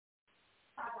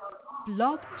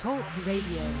Blog Talk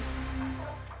Radio.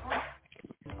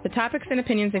 The topics and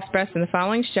opinions expressed in the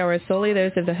following show are solely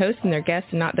those of the host and their guests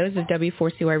and not those of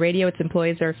W4CY Radio, its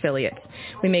employees, or affiliates.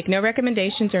 We make no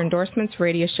recommendations or endorsements for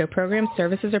radio show programs,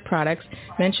 services, or products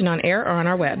mentioned on air or on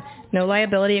our web. No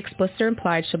liability, explicit or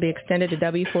implied, shall be extended to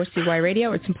W4CY Radio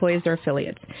or its employees or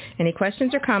affiliates. Any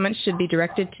questions or comments should be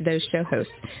directed to those show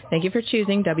hosts. Thank you for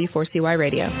choosing W4CY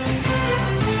Radio.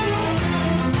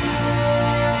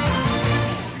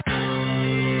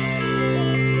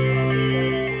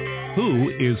 Who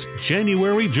is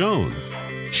January Jones?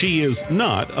 She is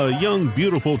not a young,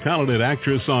 beautiful, talented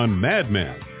actress on Mad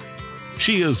Men.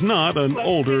 She is not an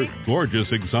older, gorgeous,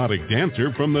 exotic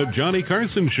dancer from the Johnny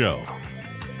Carson show.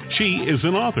 She is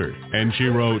an author, and she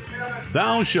wrote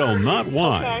Thou Shalt Not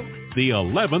Want, the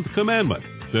 11th Commandment,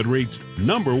 that reached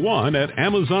 #1 at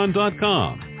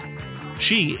Amazon.com.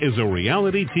 She is a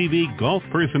reality TV golf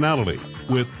personality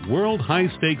with World High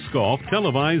Stakes Golf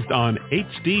televised on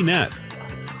HDNet.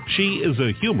 She is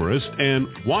a humorist and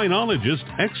winologist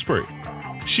expert.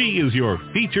 She is your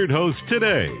featured host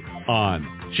today on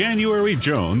January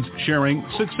Jones Sharing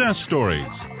Success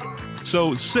Stories.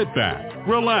 So sit back,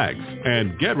 relax,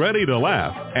 and get ready to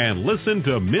laugh and listen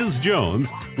to Ms. Jones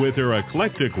with her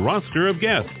eclectic roster of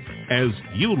guests as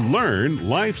you learn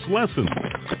life's lessons.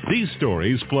 These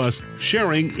stories plus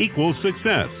sharing equals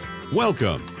success.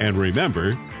 Welcome, and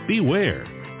remember, beware,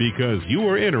 because you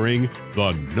are entering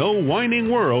the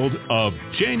no-whining world of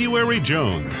January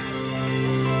Jones.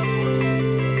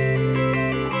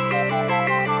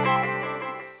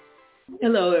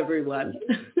 Hello, everyone.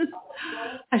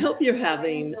 I hope you're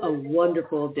having a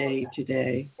wonderful day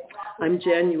today. I'm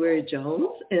January Jones,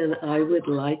 and I would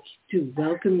like to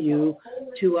welcome you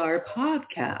to our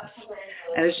podcast.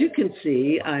 As you can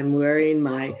see, I'm wearing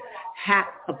my hat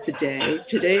of the day.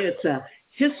 Today it's a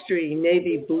History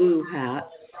Navy Blue hat.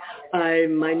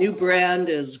 My new brand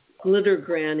is Glitter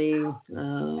Granny,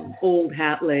 Old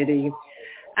Hat Lady.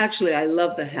 Actually, I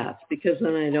love the hats because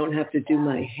then I don't have to do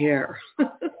my hair.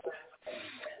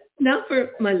 Now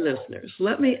for my listeners,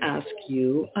 let me ask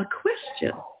you a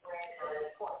question.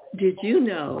 Did you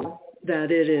know that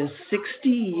it is 60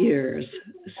 years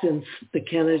since the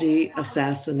Kennedy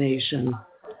assassination?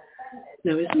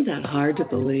 Now, isn't that hard to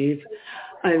believe?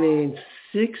 I mean,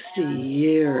 60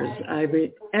 years.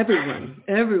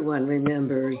 Everyone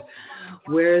remembers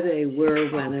where they were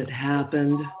when it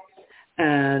happened.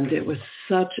 And it was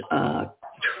such a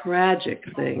tragic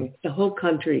thing. The whole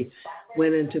country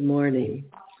went into mourning.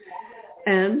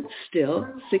 And still,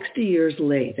 60 years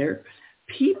later,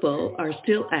 people are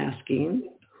still asking,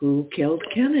 who killed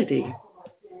Kennedy?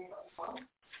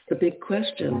 It's the big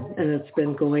question, and it's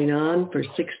been going on for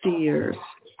 60 years.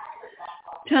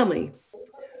 Tell me,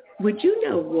 would you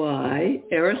know why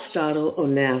Aristotle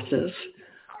Onassis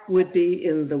would be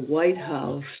in the White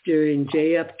House during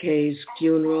JFK's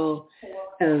funeral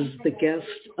as the guest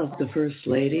of the First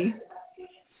Lady?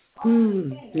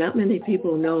 Not many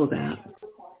people know that.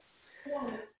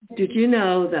 Did you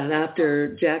know that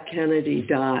after Jack Kennedy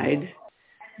died,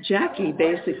 Jackie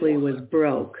basically was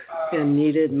broke and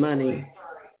needed money?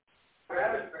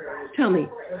 Tell me,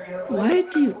 why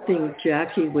do you think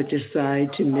Jackie would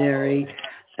decide to marry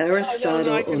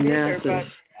Aristotle Onassis,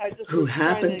 who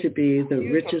happened to be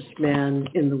the richest man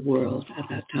in the world at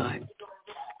that time?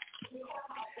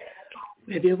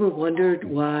 Have you ever wondered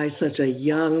why such a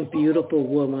young, beautiful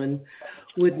woman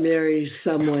would marry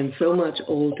someone so much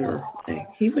older?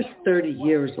 He was 30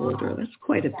 years older. That's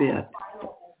quite a bit.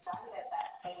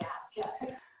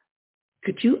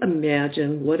 Could you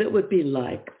imagine what it would be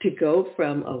like to go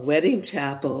from a wedding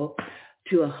chapel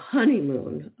to a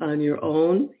honeymoon on your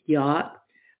own yacht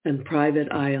and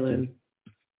private island?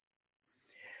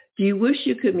 Do you wish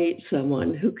you could meet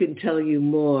someone who can tell you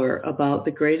more about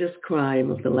the greatest crime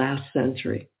of the last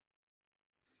century?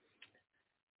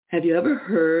 Have you ever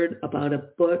heard about a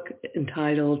book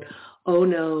entitled Oh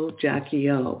No, Jackie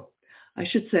O? I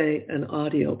should say an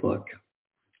audiobook.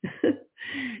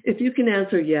 If you can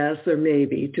answer yes or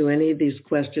maybe to any of these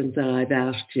questions that I've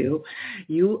asked you,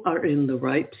 you are in the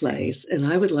right place, and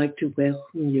I would like to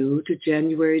welcome you to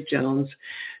January Jones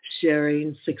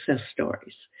Sharing Success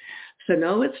Stories. So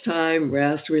now it's time,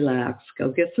 rest, relax,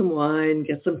 go get some wine,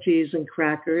 get some cheese and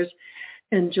crackers,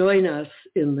 and join us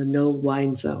in the no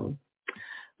wine zone.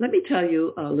 Let me tell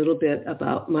you a little bit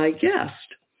about my guest.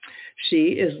 She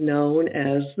is known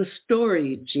as the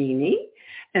Story Genie,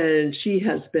 and she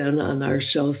has been on our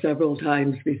show several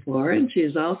times before, and she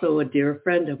is also a dear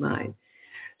friend of mine.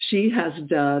 She has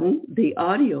done the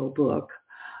audiobook,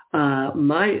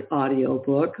 my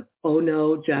audiobook, Oh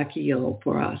No, Jackie O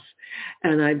for us.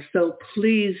 And I'm so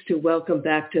pleased to welcome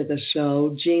back to the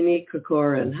show, Jeanne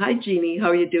Corcoran. Hi, Jeanne. How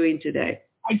are you doing today?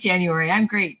 Hi, January. I'm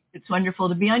great. It's wonderful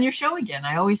to be on your show again.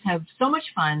 I always have so much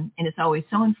fun, and it's always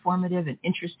so informative and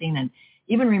interesting, and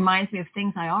even reminds me of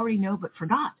things I already know but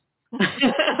forgot.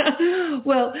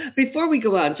 Well, before we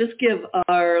go on, just give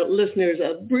our listeners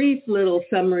a brief little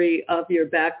summary of your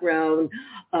background.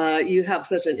 You have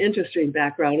such an interesting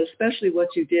background, especially what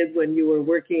you did when you were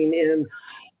working in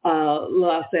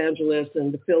Los Angeles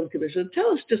and the Film Commission.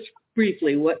 Tell us just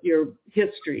briefly what your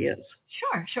history is.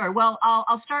 Sure. Well,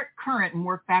 I'll start current and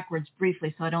work backwards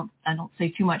briefly, so I don't say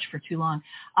too much for too long.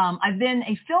 I've been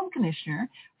a film commissioner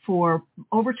for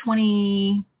over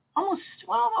 25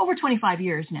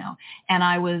 years now, and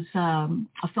I was a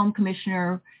film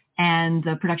commissioner and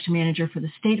the production manager for the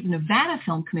State of Nevada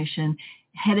Film Commission,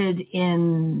 headed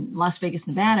in Las Vegas,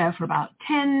 Nevada for about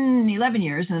 10, 11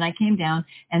 years. And then I came down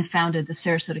and founded the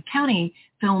Sarasota County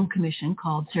Film Commission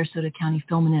called Sarasota County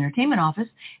Film and Entertainment Office.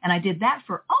 And I did that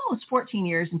for almost 14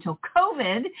 years until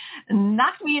COVID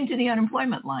knocked me into the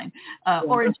unemployment line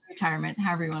or into retirement,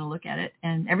 however you want to look at it.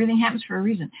 And everything happens for a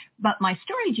reason. But my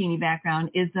Story Genie background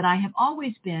is that I have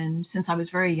always been, since I was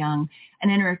very young, an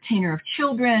entertainer of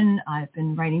children. I've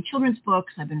been writing children's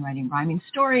books. I've been writing rhyming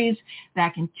stories.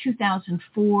 Back in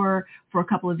 2004, for a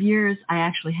couple of years, I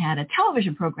actually had a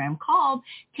television program called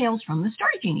Tales from the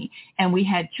Story Genie. And we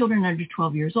had children under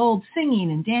 12 years old singing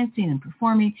and dancing and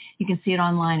performing. You can see it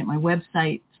online at my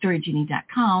website,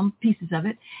 storygenie.com, pieces of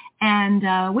it. And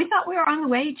we thought we were on the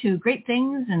way to great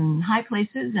things and high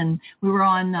places. And we were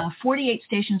on 48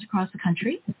 stations across the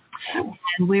country.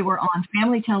 And we were on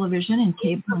family television and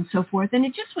cable and so forth. And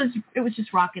it was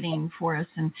just rocketing for us.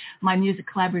 And my music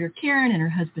collaborator, Karen, and her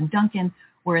husband, Duncan,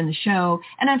 were in the show.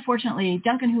 And unfortunately,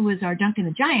 Duncan, who was our Duncan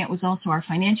the Giant, was also our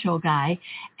financial guy.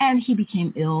 And he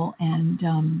became ill,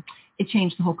 and it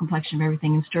changed the whole complexion of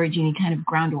everything. And Story Genie kind of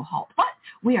ground to a halt. But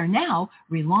we are now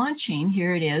relaunching.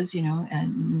 Here it is,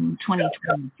 in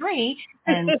 2023.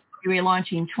 And we're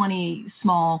relaunching 20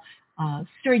 small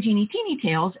Story Genie teeny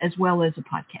tales as well as a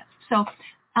podcast. So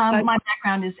my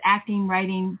background is acting,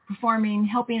 writing, performing,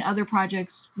 helping other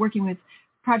projects, working with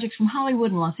projects from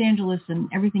Hollywood and Los Angeles and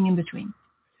everything in between.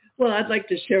 Well, I'd like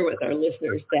to share with our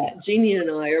listeners that Jeanne and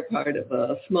I are part of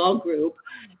a small group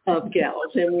of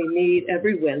gals, and we meet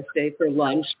every Wednesday for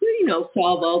lunch to,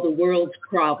 solve all the world's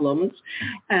problems.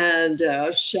 And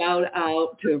shout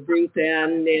out to Ruth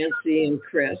Ann, Nancy, and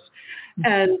Chris.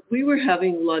 And we were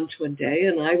having lunch one day,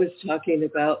 and I was talking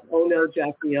about Oh No,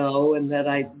 Jackie O, and that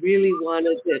I really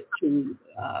wanted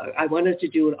to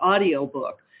do an audio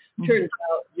book. Turns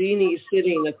out Jeanne,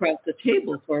 sitting across the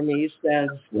table for me, says,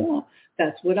 well,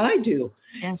 that's what I do.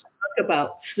 Yes. Talk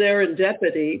about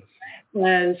serendipity.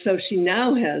 And so she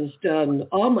now has done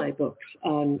all my books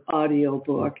on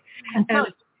audiobook.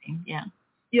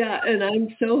 Yeah, and I'm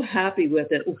so happy with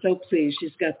it and so pleased.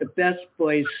 She's got the best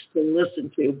voice to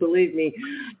listen to. Believe me,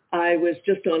 I was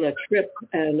just on a trip,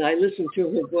 and I listened to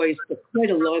her voice for quite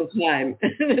a long time,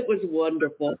 and it was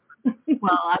wonderful.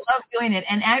 Well, I love doing it.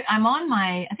 And I'm on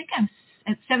I think I'm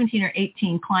at 17 or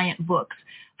 18 client books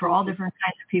for all different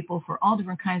kinds of people, for all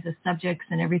different kinds of subjects,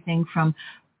 and everything from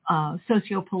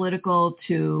socio-political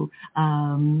to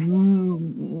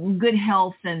good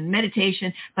health and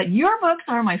meditation. But your books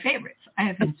are my favorites. I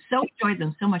have so enjoyed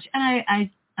them so much. And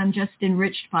I'm just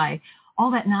enriched by all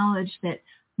that knowledge that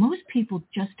most people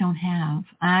just don't have.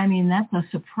 I mean, that's a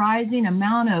surprising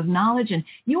amount of knowledge. And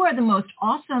you are the most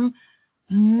awesome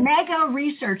mega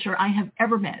researcher I have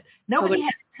ever met. Nobody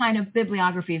has the kind of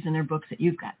bibliographies in their books that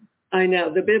you've got. I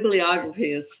know. The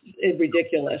bibliography is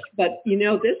ridiculous. But, this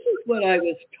is what I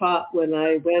was taught when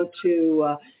I went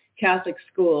to Catholic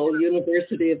school,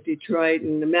 University of Detroit,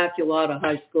 and Immaculata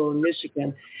High School in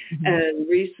Michigan, and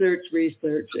research.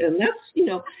 And that's,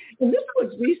 and this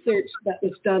was research that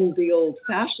was done the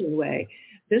old-fashioned way.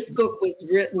 This book was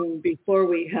written before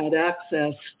we had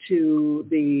access to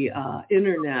the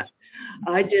internet.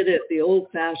 I did it the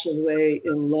old-fashioned way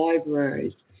in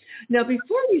libraries. Now,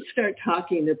 before we start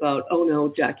talking about Oh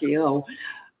No, Jackie O,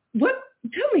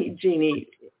 tell me, Jeanne,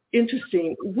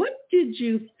 interesting, what did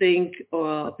you think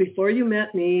before you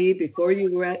met me, before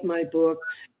you read my book?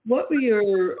 What were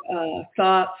your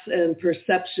thoughts and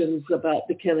perceptions about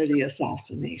the Kennedy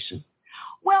assassination?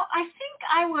 Well, I think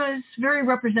I was very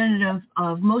representative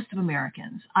of most of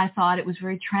Americans. I thought it was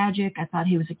very tragic. I thought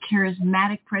he was a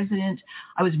charismatic president.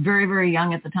 I was very, very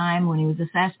young at the time when he was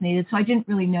assassinated, so I didn't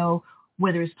really know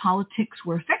whether his politics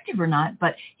were effective or not,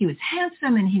 but he was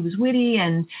handsome and he was witty,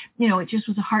 and, it just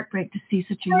was a heartbreak to see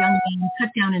such a young man cut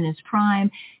down in his prime.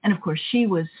 And of course, she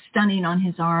was stunning on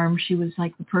his arm. She was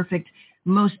like the perfect,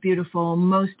 most beautiful,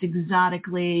 most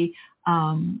exotically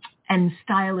and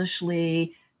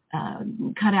stylishly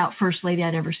cut out first lady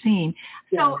I'd ever seen.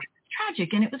 So it was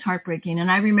tragic and it was heartbreaking. And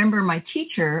I remember my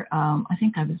teacher, I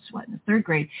think I was, in the third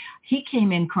grade, he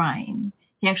came in crying.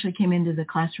 He actually came into the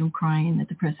classroom crying that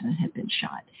the president had been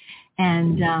shot.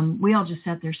 And we all just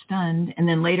sat there stunned. And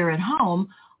then later at home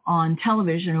on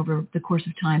television over the course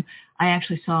of time, I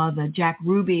actually saw the Jack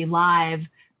Ruby live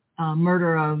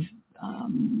murder of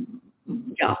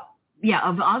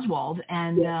Oswald.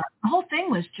 And the whole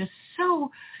thing was just so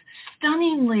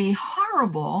stunningly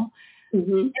horrible.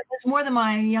 Mm-hmm. It was more than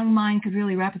my young mind could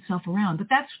really wrap itself around. But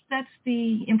that's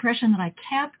the impression that I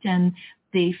kept, and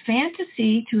the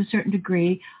fantasy to a certain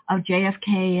degree of JFK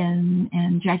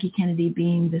and Jackie Kennedy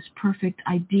being this perfect,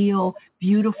 ideal,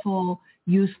 beautiful,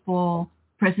 youthful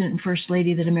president and first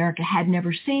lady that America had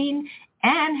never seen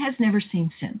and has never seen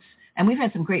since. And we've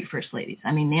had some great first ladies.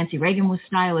 I mean, Nancy Reagan was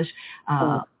stylish.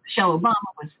 Michelle Obama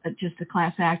was just a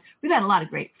class act. We've had a lot of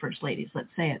great first ladies, let's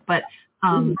say it. But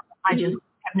I just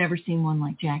have never seen one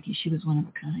like Jackie. She was one of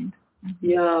a kind.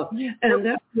 Yeah, and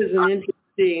that was an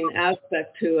interesting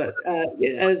aspect to it.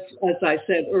 As I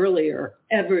said earlier,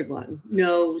 everyone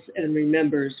knows and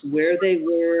remembers where they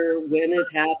were, when it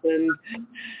happened,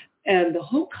 and the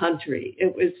whole country.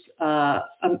 It was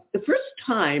the first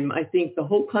time I think the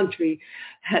whole country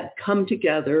had come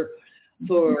together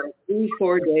for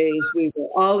 3-4 days. We were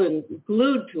all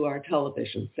glued to our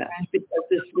television sets because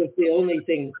this was the only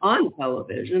thing on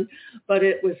television, but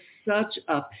it was such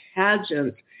a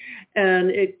pageant,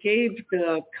 and it gave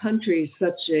the country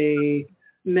such a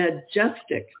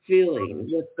majestic feeling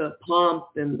with the pomp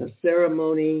and the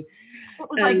ceremony. It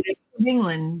was like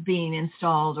England being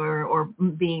installed or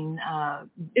being...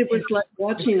 it was like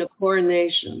watching a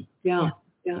coronation. Yeah,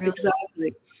 really.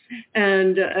 Exactly.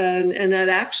 And that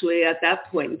actually at that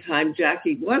point in time,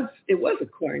 Jackie was a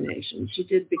coronation. She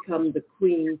did become the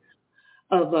queen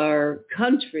of our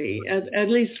country, at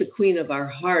least the queen of our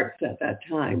hearts at that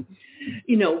time.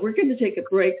 We're going to take a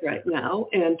break right now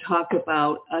and talk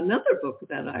about another book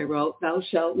that I wrote, Thou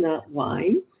Shalt Not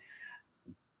Whine.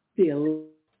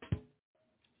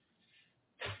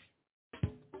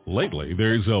 Lately,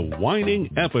 there's a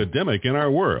whining epidemic in our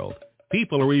world.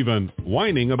 People are even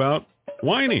whining about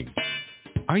whining.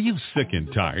 Are you sick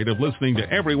and tired of listening to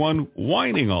everyone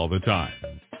whining all the time?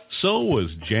 So was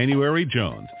January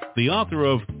Jones, the author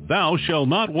of Thou Shalt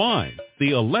Not Whine,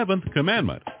 the 11th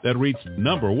commandment that reached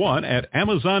 #1 at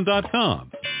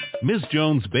Amazon.com. Ms.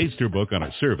 Jones based her book on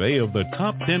a survey of the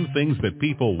top 10 things that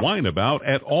people whine about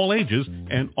at all ages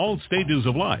and all stages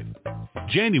of life.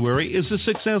 January is a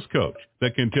success coach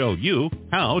that can tell you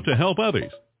how to help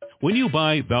others. When you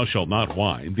buy Thou Shalt Not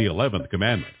Whine, the 11th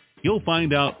commandment, you'll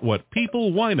find out what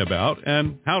people whine about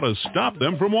and how to stop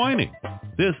them from whining.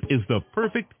 This is the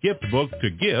perfect gift book to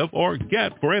give or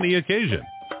get for any occasion.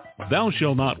 Thou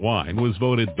Shalt Not Whine was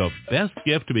voted the best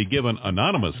gift to be given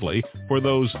anonymously for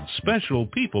those special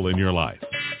people in your life.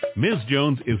 Ms.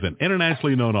 Jones is an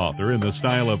internationally known author in the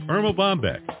style of Irma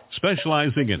Bombeck,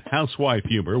 specializing in housewife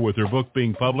humor, with her book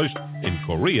being published in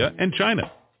Korea and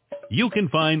China. You can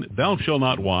find Thou Shalt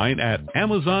Not Whine at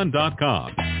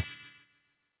Amazon.com.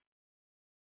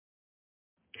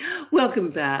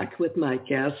 Welcome back with my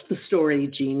guest, the Story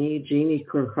Genie, Jeanne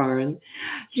Corcoran.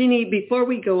 Jeanne, before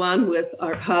we go on with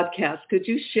our podcast, could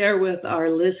you share with our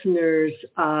listeners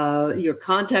your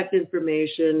contact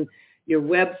information, your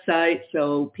website,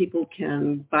 so people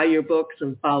can buy your books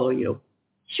and follow you?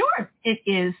 Sure. It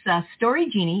is Story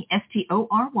Genie,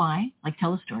 STORY, like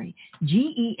tell a story,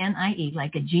 GENIE,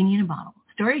 like a genie in a bottle,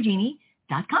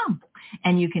 storygenie.com.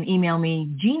 And you can email me,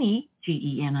 Jeanne,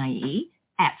 GENIE,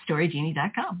 at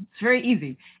storygenie.com. It's very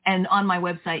easy. And on my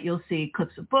website, you'll see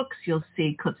clips of books. You'll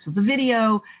see clips of the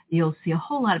video. You'll see a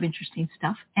whole lot of interesting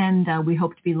stuff. And we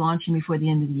hope to be launching before the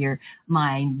end of the year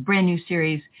my brand new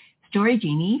series, Story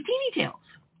Genie Teeny Tales.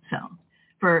 So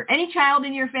for any child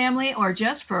in your family or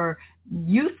just for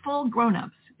youthful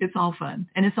grown-ups, it's all fun.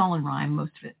 And it's all in rhyme,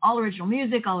 most of it. All original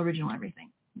music, all original everything.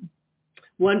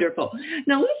 Wonderful.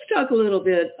 Now let's talk a little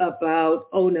bit about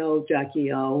Oh No,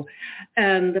 Jackie O,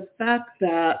 and the fact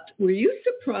that, were you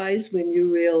surprised when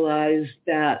you realized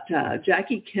that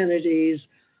Jackie Kennedy's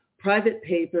private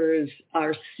papers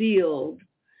are sealed,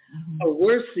 or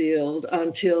were sealed,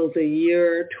 until the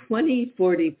year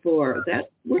 2044? That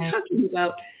we're talking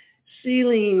about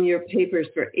sealing your papers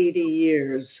for 80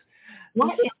 years.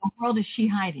 What in the world is she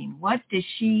hiding? What does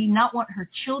she not want her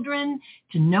children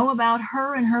to know about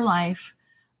her and her life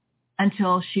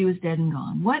until she was dead and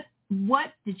gone?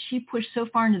 What did she push so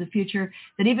far into the future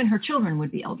that even her children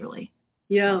would be elderly?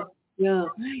 Yeah.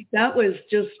 That was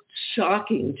just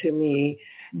shocking to me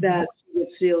that she would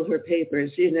seal her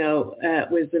papers.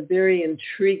 It was a very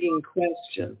intriguing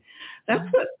question.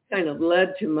 That's what kind of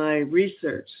led to my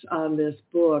research on this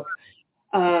book.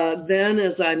 Then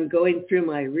as I'm going through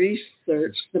my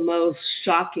research, the most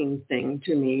shocking thing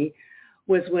to me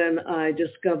was when I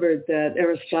discovered that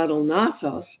Aristotle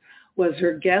Onassis was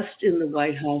her guest in the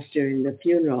White House during the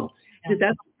funeral. Did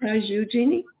that surprise you,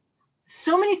 Jeannie?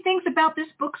 So many things about this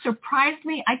book surprised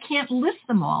me. I can't list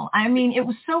them all. I mean, it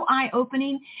was so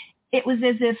eye-opening. It was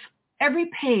as if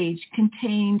every page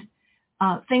contained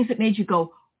things that made you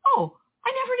go, oh,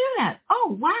 I never knew that.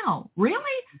 Oh, wow. Really?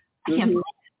 I can't believe it.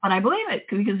 But I believe it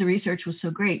because the research was so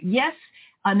great. Yes,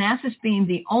 Onassis being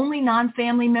the only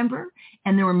non-family member,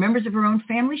 and there were members of her own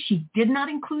family she did not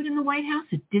include in the White House.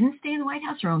 It didn't stay in the White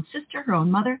House, her own sister, her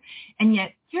own mother. And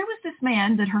yet here was this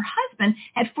man that her husband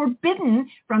had forbidden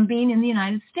from being in the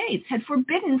United States, had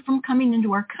forbidden from coming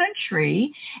into our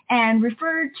country, and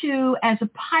referred to as a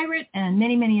pirate and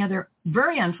many, many other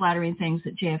very unflattering things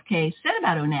that JFK said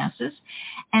about Onassis.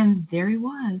 And there he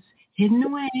was, hidden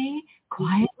away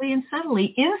quietly and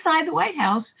subtly inside the White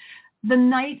House the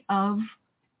night of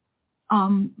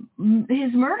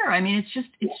his murder. I mean, it's just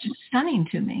stunning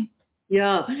to me.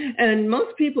 Yeah, and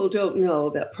most people don't know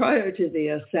that prior to the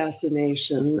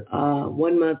assassination,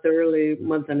 1 month early,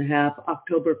 month and a half,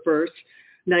 October 1st,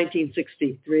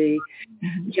 1963,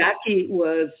 Jackie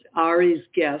was Ari's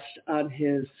guest on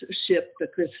his ship, the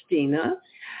Christina,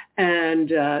 and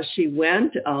she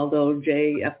went, although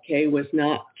JFK was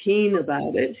not keen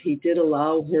about it. He did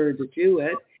allow her to do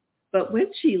it. But when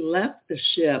she left the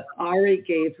ship, Ari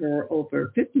gave her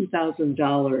over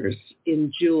 $50,000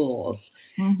 in jewels.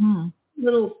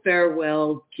 Little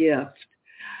farewell gift.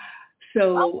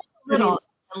 So a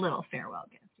little farewell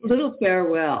gift. Little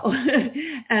farewell.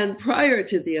 And prior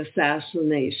to the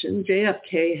assassination,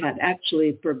 JFK had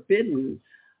actually forbidden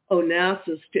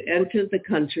Onassis to enter the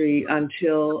country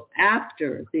until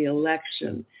after the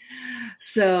election.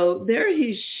 So there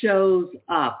he shows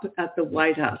up at the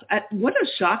White House. What a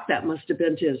shock that must have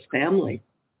been to his family.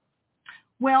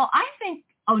 Well, I think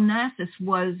Onassis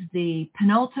was the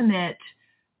penultimate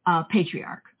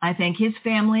patriarch. I think his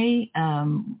family,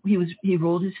 he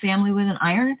ruled his family with an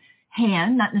iron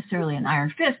hand, not necessarily an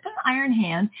iron fist, but an iron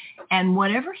hand. And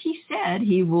whatever he said,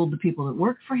 he ruled the people that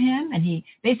worked for him. And he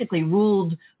basically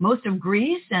ruled most of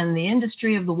Greece and the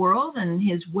industry of the world. And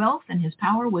his wealth and his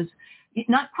power was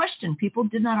not questioned. People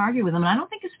did not argue with him. And I don't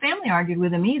think his family argued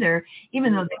with him either,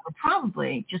 even though they were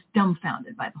probably just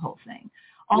dumbfounded by the whole thing.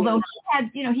 Although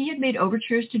he had made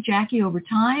overtures to Jackie over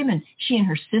time, and she and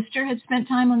her sister had spent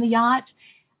time on the yacht.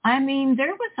 I mean,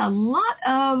 there was a lot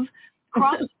of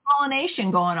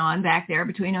cross-pollination going on back there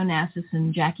between Onassis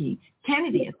and Jackie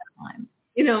Kennedy at that time.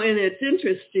 And it's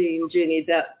interesting, Jeannie,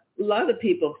 that a lot of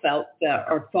people felt that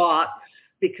or thought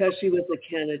because she was a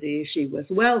Kennedy, she was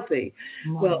wealthy.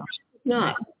 No. Well, she's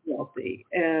not wealthy.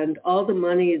 And all the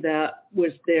money that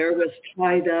was there was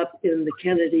tied up in the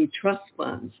Kennedy trust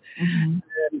funds. And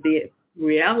the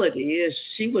reality is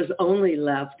she was only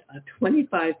left a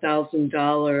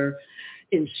 $25,000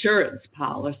 insurance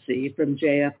policy from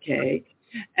JFK,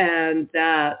 and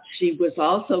that she was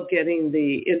also getting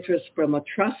the interest from a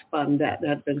trust fund that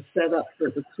had been set up for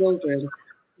the children,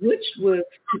 which was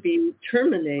to be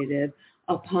terminated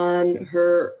upon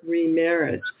her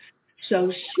remarriage.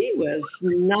 So she was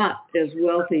not as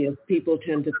wealthy as people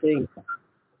tend to think.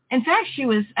 In fact, she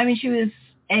was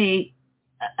a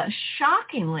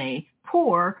shockingly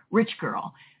poor rich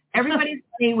girl. Everybody's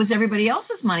money was everybody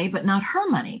else's money, but not her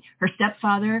money. Her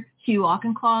stepfather, Hugh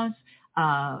Auchincloss,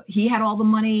 he had all the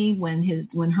money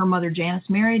when her mother Janice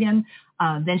married him.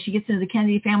 Then she gets into the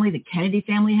Kennedy family. The Kennedy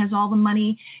family has all the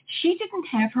money. She didn't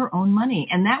have her own money,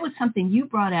 and that was something you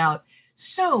brought out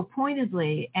so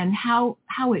pointedly, and how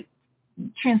it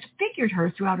transfigured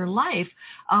her throughout her life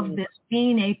of this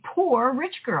being a poor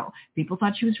rich girl. People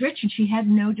thought she was rich and she had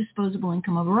no disposable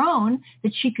income of her own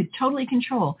that she could totally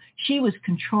control. She was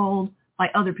controlled by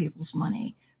other people's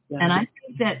money. Yeah. And I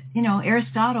think that,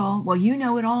 Aristotle, well, you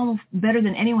know it all better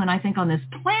than anyone, I think, on this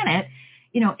planet.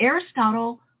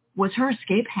 Aristotle was her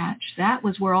escape hatch. That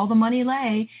was where all the money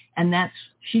lay. And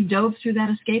she dove through that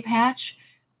escape hatch.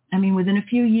 I mean, within a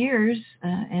few years,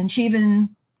 and she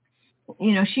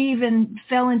even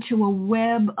fell into a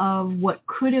web of what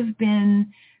could have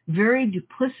been very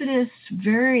duplicitous,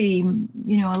 very,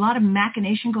 a lot of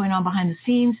machination going on behind the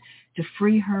scenes to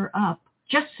free her up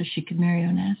just so she could marry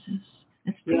Onassis.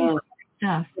 It's pretty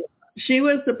stuff. She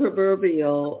was the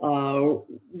proverbial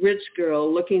rich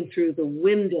girl looking through the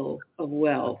window of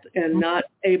wealth and not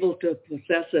able to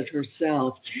possess it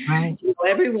herself. Right.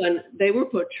 Everyone, they were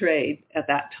portrayed at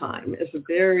that time as a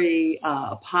very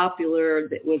popular,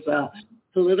 it was a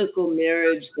political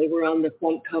marriage. They were on the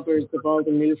front covers of all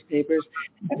the newspapers.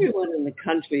 Everyone in the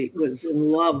country was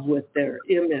in love with their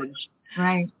image.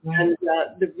 Right. And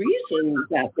the reason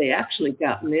that they actually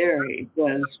got married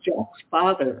was Jack's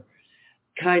father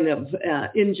kind of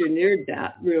engineered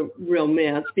that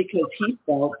romance because he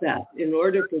felt that in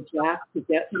order for Jack to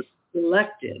get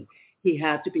elected, he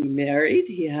had to be married.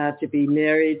 He had to be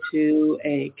married to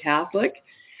a Catholic,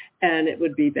 and it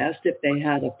would be best if they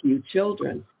had a few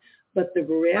children. But the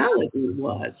reality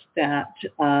was that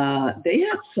they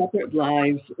had separate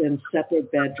lives in separate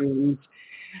bedrooms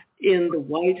in the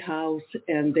White House,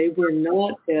 and they were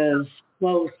not as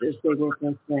close as they were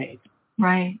portrayed.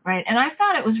 Right. And I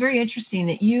thought it was very interesting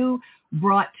that you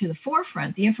brought to the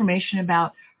forefront the information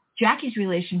about Jackie's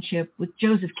relationship with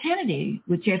Joseph Kennedy,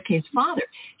 with JFK's father.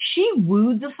 She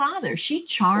wooed the father. She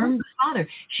charmed the father.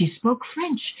 She spoke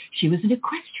French. She was an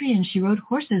equestrian. She rode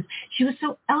horses. She was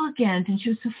so elegant and she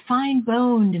was so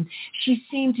fine-boned, and she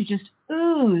seemed to just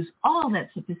ooze all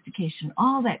that sophistication,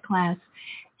 all that class.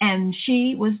 And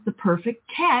she was the perfect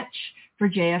catch for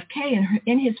JFK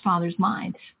in his father's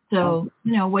mind. So,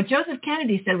 what Joseph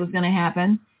Kennedy said was going to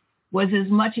happen was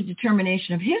as much a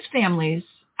determination of his family's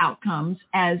outcomes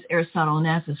as Aristotle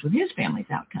Onassis with his family's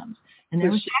outcomes. And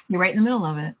there was Jackie right in the middle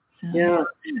of it. So. Yeah,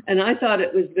 and I thought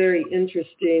it was very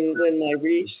interesting when my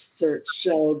research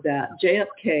showed that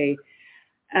JFK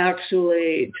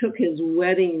actually took his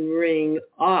wedding ring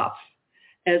off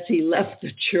as he left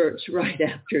the church right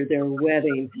after their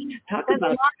wedding. Talk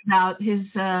about his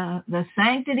the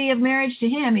sanctity of marriage to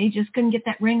him. He just couldn't get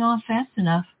that ring off fast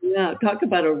enough. Yeah, talk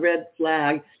about a red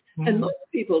flag. Mm-hmm. And most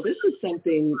people, this is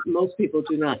something most people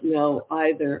do not know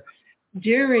either.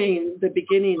 During the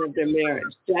beginning of their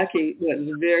marriage, Jackie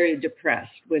was very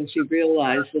depressed when she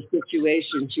realized the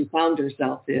situation she found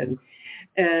herself in.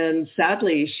 And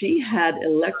sadly, she had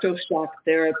electroshock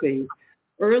therapy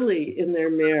early in their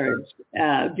marriage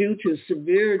due to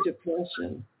severe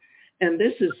depression. And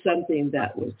this is something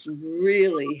that was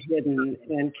really hidden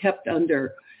and kept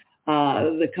under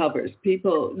the covers.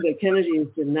 The Kennedys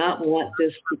did not want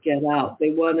this to get out.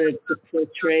 They wanted to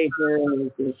portray her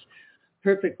as this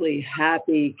perfectly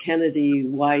happy Kennedy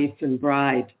wife and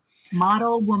bride. The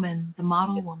model woman, the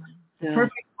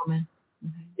perfect woman.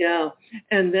 Mm-hmm. Yeah.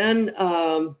 And then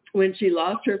when she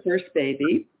lost her first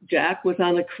baby, Jack was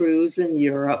on a cruise in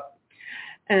Europe,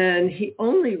 and he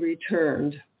only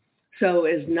returned so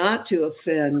as not to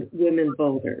offend women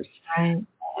voters. Right.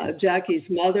 Jackie's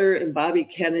mother and Bobby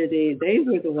Kennedy, they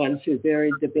were the ones who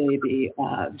buried the baby.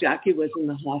 Jackie was in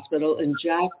the hospital, and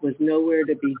Jack was nowhere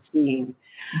to be seen.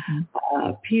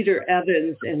 Mm-hmm. Peter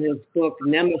Evans, in his book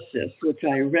Nemesis, which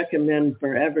I recommend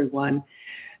for everyone,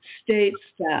 states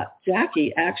that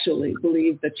Jackie actually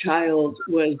believed the child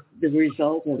was the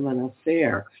result of an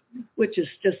affair, which is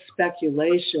just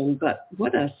speculation, but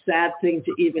what a sad thing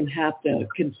to even have to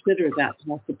consider that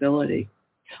possibility.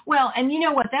 Well, and you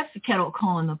know what? That's the kettle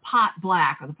calling the pot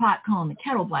black, or the pot calling the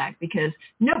kettle black, because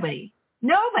nobody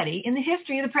in the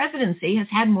history of the presidency has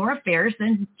had more affairs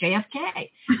than JFK.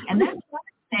 And that's one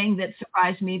thing that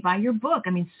surprised me by your book. I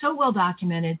mean, so well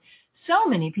documented, so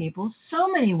many people, so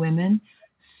many women,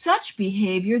 such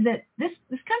behavior that this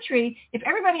country, if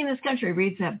everybody in this country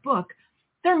reads that book,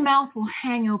 their mouth will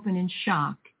hang open in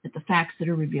shock at the facts that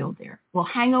are revealed there. Will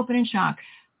hang open in shock.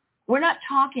 We're not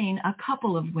talking a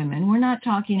couple of women. We're not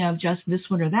talking of just this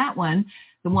one or that one,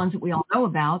 the ones that we all know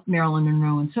about, Marilyn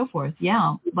Monroe and so forth.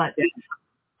 Yeah, but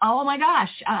oh my gosh,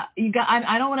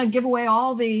 I don't want to give away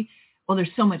all the. Well, there's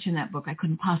so much in that book. I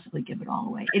couldn't possibly give it all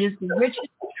away. It is the richest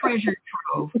treasure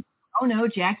trove. Oh, no,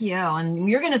 Jackie O. And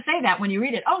you're going to say that when you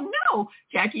read it. Oh, no,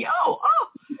 Jackie O.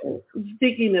 Oh.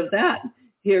 Speaking of that,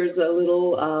 here's a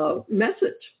little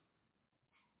message.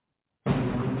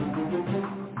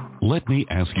 Let me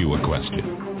ask you a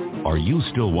question. Are you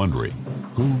still wondering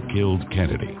who killed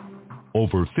Kennedy?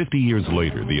 Over 50 years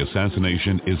later, the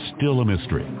assassination is still a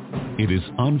mystery. It is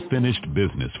unfinished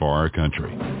business for our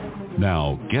country.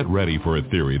 Now, get ready for a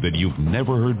theory that you've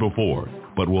never heard before,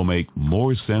 but will make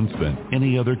more sense than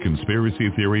any other conspiracy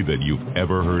theory that you've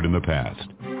ever heard in the past.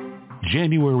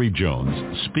 January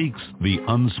Jones speaks the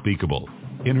unspeakable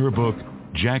in her book,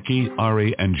 Jackie,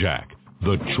 Ari, and Jack,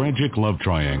 the tragic love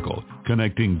triangle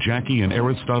connecting Jackie and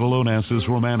Aristotle Onassis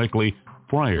romantically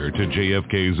prior to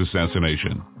JFK's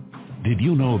assassination. Did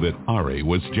you know that Ari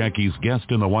was Jackie's guest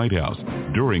in the White House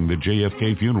during the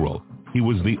JFK funeral? He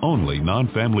was the only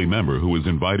non-family member who was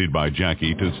invited by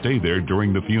Jackie to stay there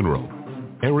during the funeral.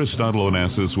 Aristotle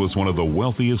Onassis was one of the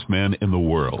wealthiest men in the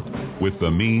world, with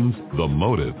the means, the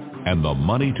motive, and the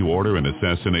money to order an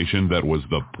assassination that was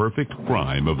the perfect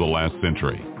crime of the last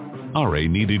century. Ari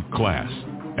needed class,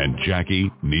 and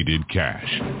Jackie needed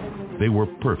cash. They were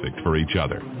perfect for each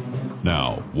other.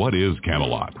 Now, what is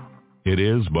Camelot? It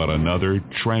is but another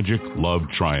tragic love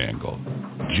triangle.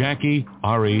 Jackie,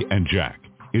 Ari, and Jack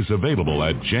is available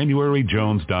at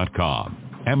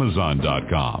JanuaryJones.com,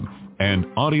 Amazon.com, and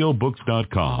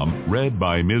audiobooks.com, read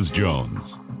by Ms. Jones.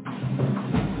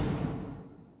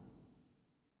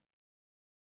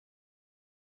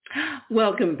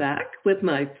 Welcome back with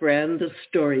my friend, the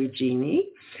Story Genie,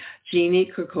 Jeanne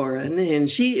Corcoran,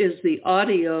 and she is the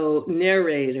audio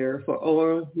narrator for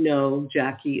Oh No,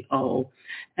 Jackie O.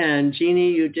 And Jeanne,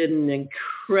 you did an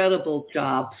incredible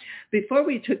job. Before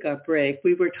we took our break,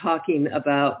 we were talking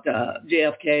about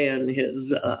JFK and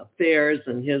his affairs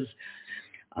and his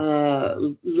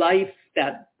life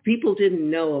that people didn't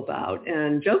know about.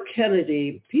 And Joe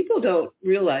Kennedy, people don't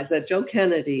realize that Joe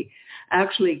Kennedy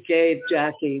actually gave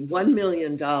Jackie $1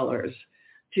 million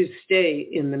to stay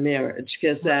in the marriage,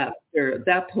 because at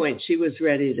that point she was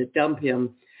ready to dump him.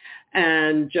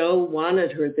 And Joe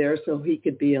wanted her there so he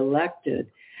could be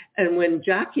elected. And when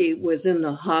Jackie was in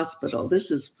the hospital, this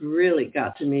has really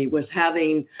got to me, was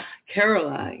having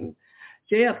Caroline.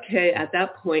 JFK at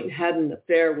that point had an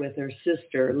affair with her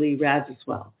sister, Lee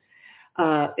Radziwill.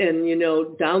 And, you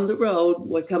know, down the road,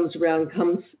 what comes around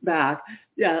comes back.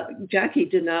 Jackie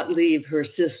did not leave her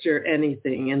sister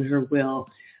anything in her will,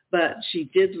 but she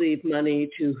did leave money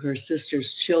to her sister's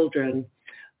children,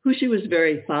 who she was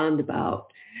very fond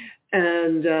about.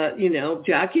 And, you know,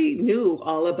 Jackie knew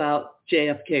all about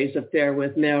JFK's affair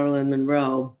with Marilyn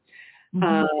Monroe.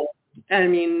 Mm-hmm. I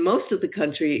mean, most of the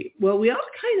country, well, we all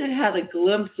kind of had a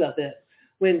glimpse of it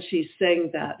when she sang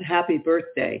that Happy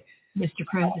Birthday. Mr.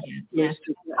 President, yes.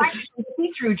 The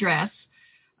see-through dress.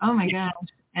 Oh, my gosh.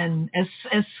 And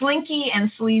as slinky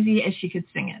and sleazy as she could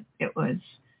sing it. It was.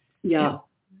 Yeah.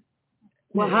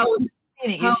 Well, how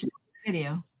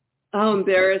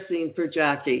embarrassing for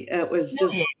Jackie. It was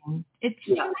just. It's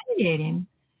humiliating.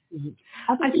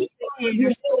 Mm-hmm. I think the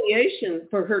humiliation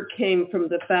for her came from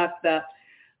the fact that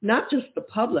not just the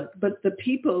public, but the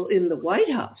people in the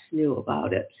White House knew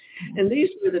about it. And these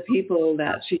were the people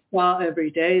that she saw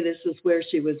every day. This is where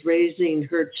she was raising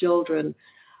her children.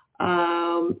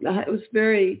 It was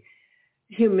very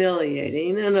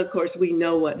humiliating. And of course, we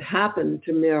know what happened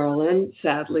to Marilyn.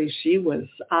 Sadly, she was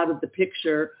out of the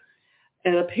picture.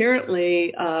 And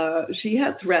apparently, she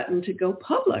had threatened to go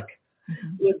public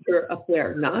with her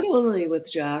affair, not only with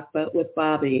Jack, but with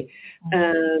Bobby.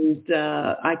 And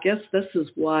I guess this is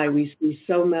why we see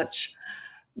so much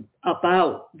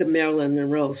about the Marilyn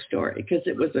Monroe story, because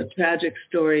it was a tragic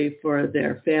story for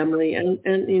their family. And,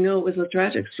 you know, it was a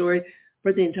tragic story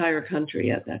for the entire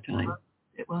country at that time.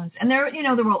 It was. And there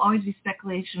will always be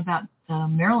speculation about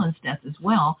Marilyn's death as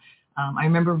well. I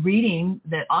remember reading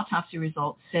that autopsy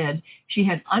results said she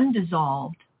had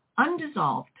undissolved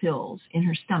pills in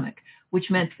her stomach, which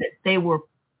meant that they were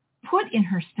put in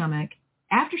her stomach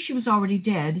after she was already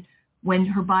dead, when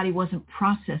her body wasn't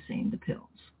processing the pills.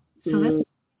 So that's an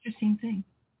interesting thing.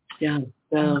 Yeah.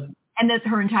 And that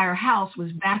her entire house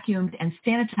was vacuumed and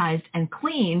sanitized and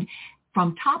cleaned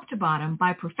from top to bottom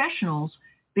by professionals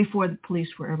before the police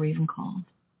were ever even called.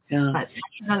 Yeah. But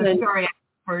that's another story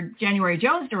for January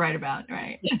Jones to write about,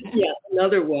 right? Yeah,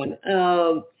 another one.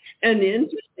 And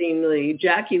interestingly,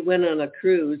 Jackie went on a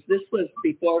cruise. This was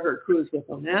before her cruise with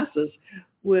Onassis,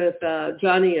 with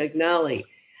Johnny Agnelli,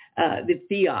 the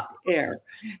Fiat Air.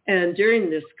 And during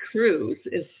this cruise,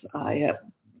 I have,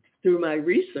 through my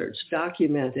research,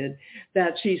 documented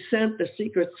that she sent the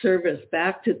Secret Service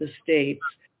back to the States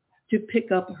to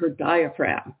pick up her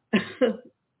diaphragm.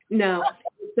 Now,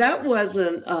 if that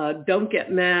wasn't a don't get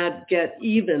mad, get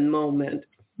even moment,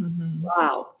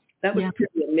 wow, that was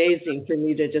pretty amazing for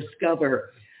me to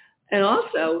discover. And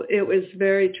also, it was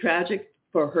very tragic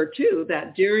for her, too,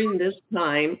 that during this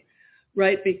time,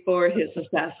 right before his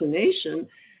assassination,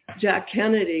 Jack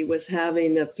Kennedy was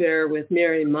having an affair with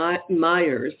Mary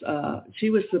Myers. She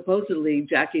was supposedly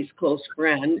Jackie's close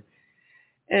friend.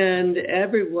 And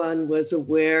everyone was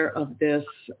aware of this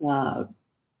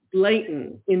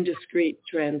blatant, indiscreet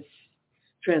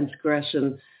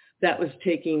transgression that was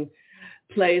taking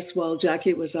place while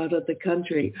Jackie was out of the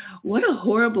country. What a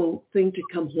horrible thing to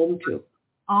come home to.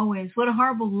 Always. What a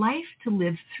horrible life to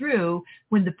live through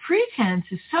when the pretense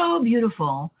is so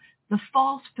beautiful the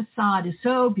false facade is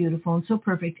so beautiful and so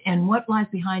perfect, and what lies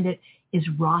behind it is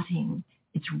rotting.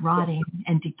 It's rotting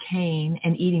and decaying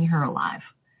and eating her alive.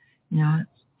 You know,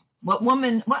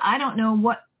 I don't know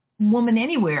what woman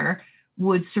anywhere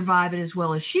would survive it as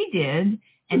well as she did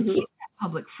and keep that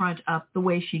public front up the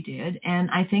way she did. And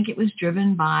I think it was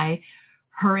driven by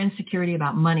her insecurity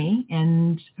about money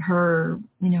and her,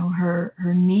 you know, her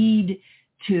need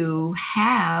to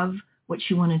have what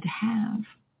she wanted to have.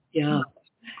 Yeah.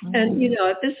 And, you know,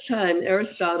 at this time,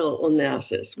 Aristotle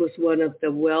Onassis was one of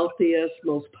the wealthiest,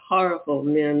 most powerful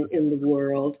men in the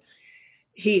world.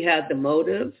 He had the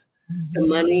motive, the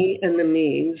money, and the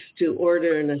means to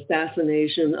order an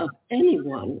assassination of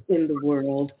anyone in the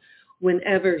world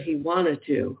whenever he wanted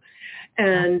to.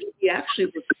 And he actually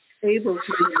was able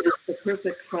to commit the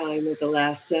perfect crime of the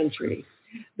last century.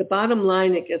 The bottom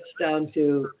line, it gets down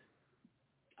to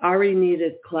Ari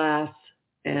needed class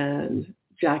and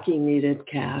Jackie needed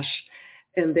cash,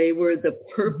 and they were the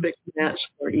perfect match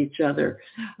for each other.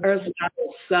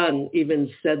 Aristotle's son even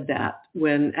said that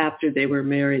when, after they were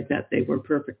married, that they were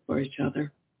perfect for each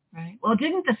other. Right. Well,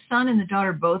 didn't the son and the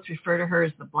daughter both refer to her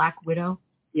as the Black Widow?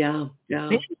 Yeah, yeah.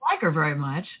 They didn't like her very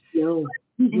much. No.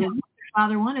 You know, what their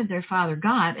father wanted, their father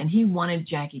got, and he wanted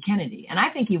Jackie Kennedy. And I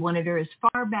think he wanted her as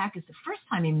far back as the first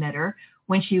time he met her,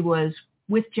 when she was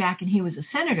with Jack and he was a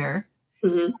senator.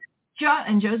 Mm-hmm.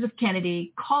 And Joseph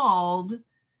Kennedy called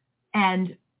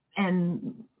and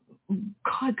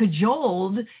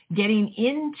cajoled getting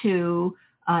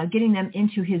them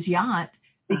into his yacht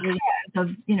because of,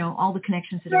 you know, all the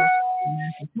connections that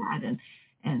Aristotle had.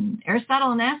 And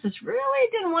Aristotle Onassis really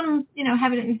didn't want him, you know,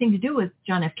 having anything to do with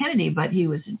John F. Kennedy, but he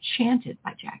was enchanted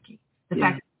by Jackie. The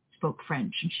fact that she spoke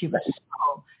French and she was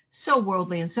so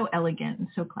worldly and so elegant and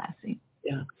so classy.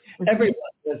 Yeah. Everyone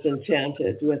was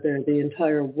enchanted with her. The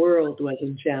entire world was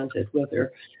enchanted with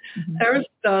her. Mm-hmm.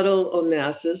 Aristotle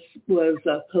Onassis was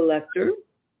a collector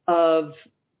of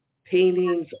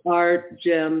paintings, art,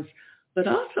 gems, but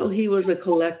also he was a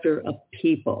collector of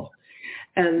people.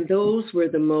 And those were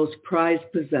the most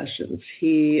prized possessions.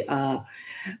 He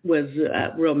was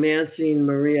romancing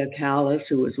Maria Callas,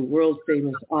 who was a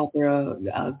world-famous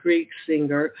opera Greek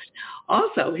singer.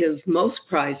 Also, his most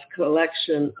prized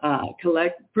person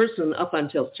up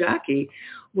until Jackie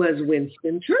was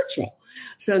Winston Churchill.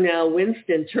 So now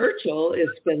Winston Churchill is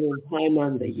spending time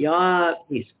on the yacht.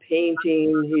 He's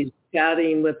painting. He's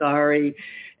chatting with Ari.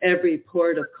 Every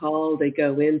port of call they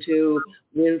go into,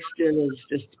 Winston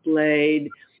is displayed.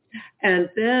 And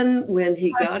then when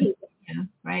he got his... Yeah,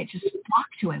 right, just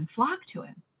flock to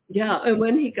him. Yeah, and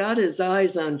when he got his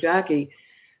eyes on Jackie,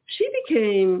 she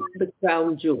became the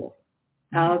crown jewel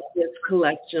of this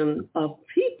collection of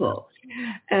people.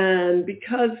 And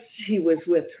because he was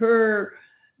with her,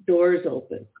 doors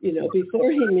open. You know,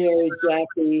 before he married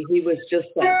Jackie, he was just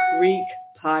that Greek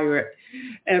pirate.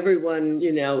 Everyone,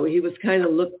 you know, he was kind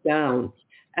of looked down.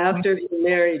 After he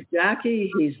married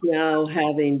Jackie, he's now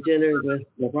having dinner with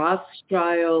the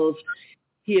Rothschilds.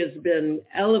 He has been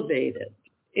elevated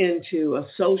into a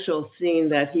social scene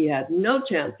that he had no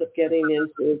chance of getting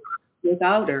into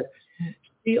without her.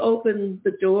 She opened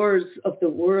the doors of the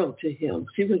world to him.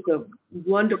 She was a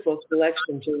wonderful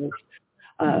collection to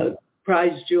his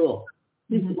prize jewel.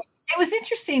 Mm-hmm. It was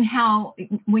interesting how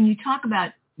when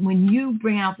you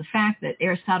bring out the fact that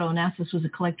Aristotle Onassis was a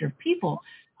collector of people,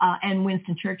 and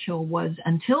Winston Churchill was,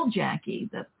 until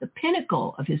Jackie, the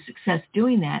pinnacle of his success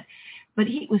doing that. But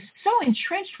he was so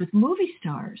entrenched with movie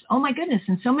stars. Oh, my goodness,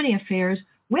 and so many affairs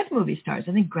with movie stars.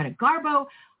 I think Greta Garbo,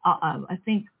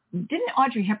 didn't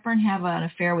Audrey Hepburn have an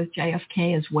affair with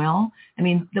JFK as well? I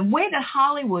mean, the way that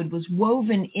Hollywood was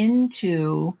woven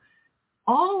into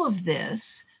all of this,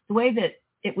 the way that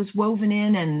it was woven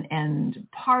in and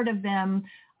part of them,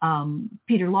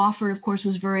 Peter Lawford, of course,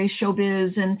 was very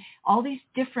showbiz, and all these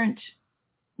different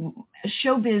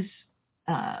showbiz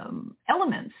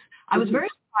elements. I was very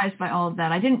surprised by all of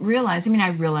that. I didn't realize, I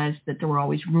realized that there were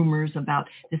always rumors about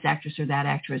this actress or that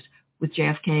actress with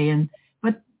JFK,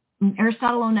 but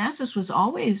Aristotle Onassis was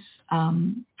always,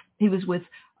 he was with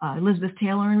Elizabeth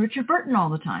Taylor and Richard Burton all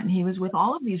the time. He was with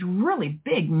all of these really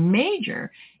big,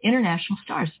 major international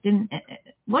stars.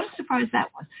 What a surprise that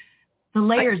was. The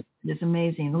layers is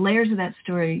amazing. The layers of that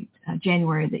story,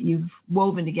 January, that you've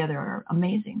woven together are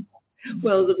amazing.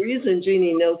 Well, the reason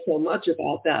Jeannie knows so much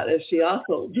about that is she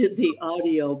also did the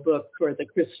audio book for the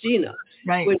Christina,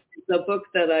 right, which is a book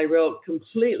that I wrote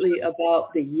completely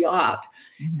about the yacht.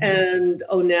 Mm-hmm. And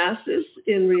Onassis,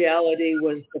 in reality,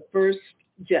 was the first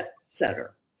jet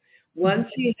setter. Once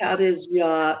he had his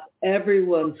yacht,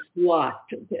 everyone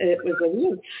flocked. It was a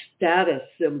real status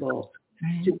symbol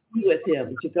to be with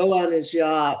him, to go on his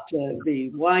yacht, to be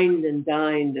wined and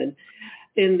dined. And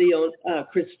in the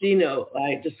Christina,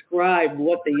 I described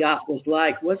what the yacht was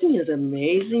like. Wasn't it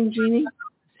amazing, Jeannie?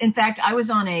 In fact, I was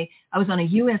on a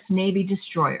U.S. Navy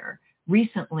destroyer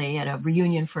recently at a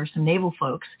reunion for some naval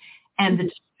folks, and the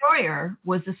destroyer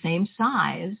was the same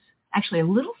size, actually a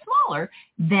little smaller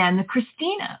than the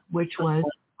Christina, which was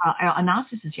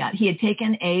Onassis' yacht. He had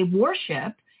taken a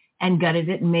warship and gutted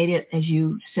it and made it, as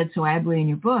you said so admirably in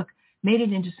your book, made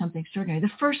it into something extraordinary. The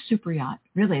first super yacht,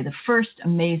 really, the first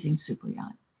amazing super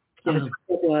yacht. Yeah,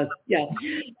 it was, yeah.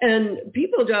 And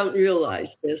people don't realize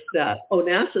this, that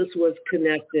Onassis was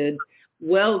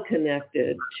well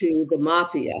connected to the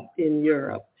mafia in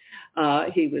Europe.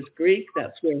 He was Greek.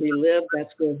 That's where he lived. That's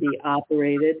where he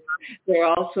operated. There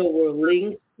also were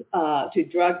links to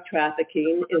drug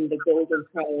trafficking in the Golden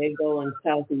Triangle and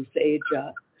Southeast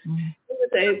Asia. He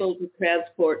was able to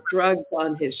transport drugs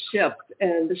on his ships,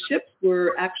 and the ships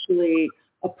were actually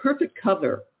a perfect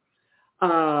cover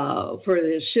for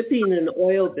the shipping and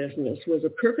oil business, was a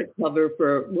perfect cover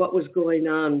for what was going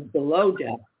on below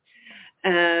deck.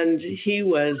 And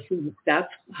that's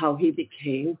how he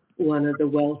became one of the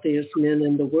wealthiest men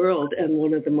in the world and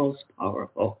one of the most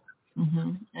powerful.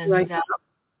 Mm-hmm. And right now,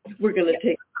 we're going to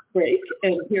take a break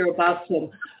and hear about some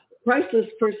priceless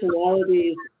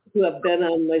personalities who have been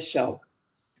on my show.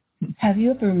 Have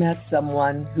you ever met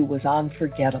someone who was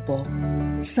unforgettable?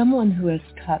 Someone who has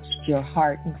touched your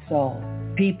heart and soul?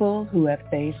 People who have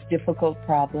faced difficult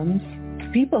problems?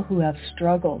 People who have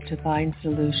struggled to find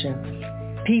solutions?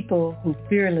 People who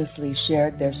fearlessly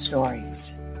shared their stories?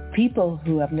 People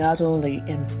who have not only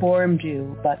informed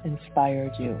you but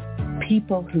inspired you?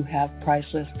 People who have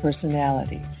priceless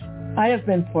personalities? I have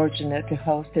been fortunate to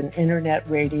host an internet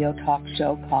radio talk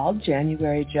show called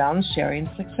January Jones Sharing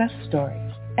Success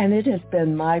Stories, and it has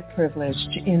been my privilege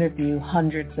to interview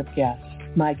hundreds of guests.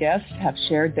 My guests have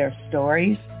shared their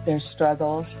stories, their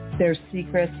struggles, their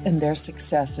secrets, and their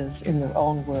successes in their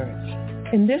own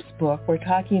words. In this book, we're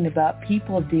talking about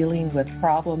people dealing with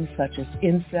problems such as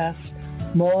incest,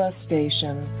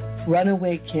 molestation,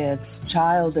 runaway kids,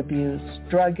 child abuse,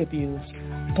 drug abuse,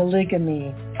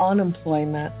 polygamy,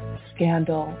 unemployment,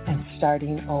 scandal, and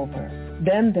starting over.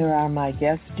 Then there are my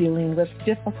guests dealing with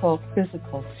difficult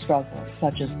physical struggles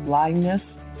such as blindness,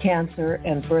 cancer,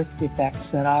 and birth defects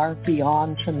that are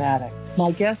beyond traumatic.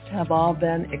 My guests have all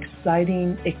been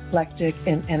exciting, eclectic,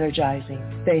 and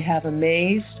energizing. They have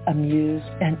amazed, amused,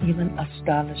 and even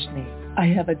astonished me. I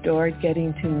have adored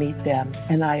getting to meet them,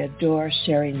 and I adore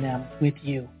sharing them with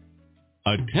you.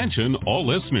 Attention all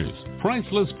listeners.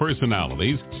 Priceless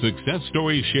Personalities, Success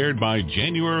Stories Shared by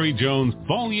January Jones,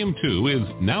 Volume 2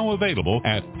 is now available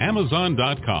at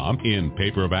Amazon.com in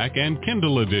paperback and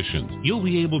Kindle editions. You'll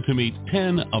be able to meet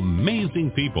 10 amazing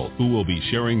people who will be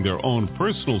sharing their own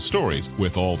personal stories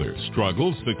with all their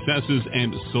struggles, successes,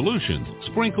 and solutions,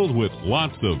 sprinkled with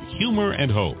lots of humor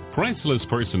and hope. Priceless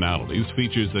Personalities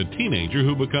features a teenager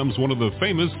who becomes one of the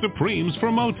famous Supremes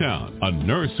for Motown, a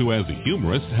nurse who as a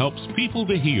humorist helps people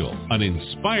to heal, an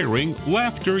inspiring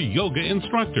laughter yoga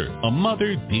instructor, a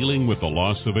mother dealing with the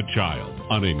loss of a child,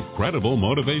 an incredible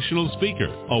motivational speaker,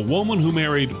 a woman who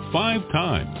married 5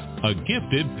 times, a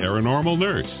gifted paranormal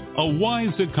nurse, a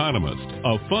wise economist,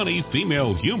 a funny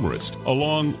female humorist,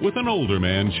 along with an older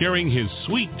man sharing his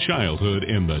sweet childhood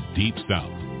in the Deep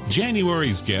South.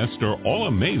 January's guests are all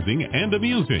amazing and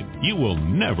amusing. You will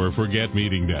never forget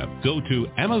meeting them. Go to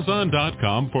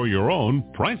Amazon.com for your own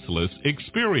priceless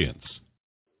experience.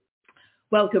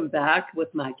 Welcome back with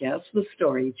my guest, the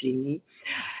Story Genie.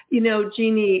 You know,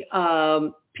 Jeannie,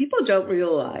 people don't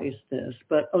realize this,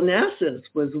 but Onassis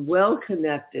was well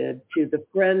connected to the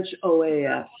French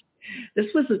OAS. This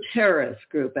was a terrorist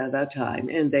group at that time,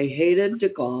 and they hated de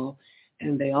Gaulle,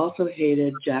 and they also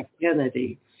hated Jack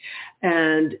Kennedy.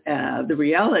 And the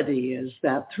reality is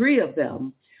that 3 of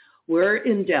them were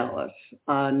in Dallas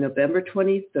on November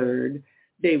 23rd.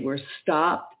 They were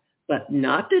stopped, but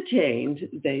not detained.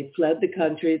 They fled the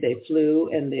country, they flew,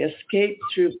 and they escaped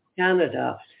through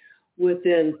Canada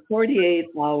within 48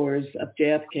 hours of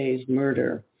JFK's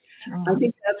murder. I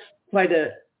think that's quite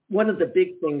one of the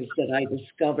big things that I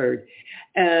discovered.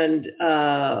 And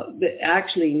I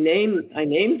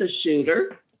named the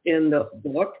shooter in the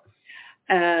book,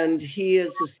 and he is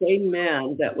the same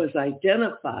man that was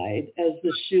identified as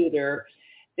the shooter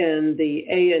in the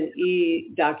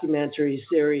A&E documentary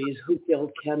series, Who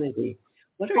Killed Kennedy.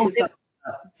 What are your thoughts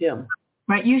about him?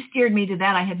 Right, you steered me to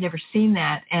that. I had never seen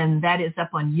that, and that is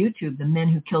up on YouTube, The Men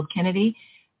Who Killed Kennedy,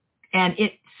 and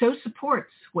it so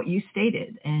supports what you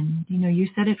stated, and, you know, you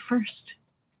said it first.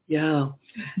 Yeah.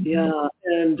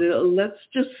 And let's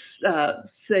just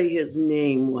say his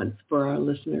name once for our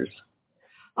listeners.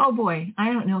 Oh, boy.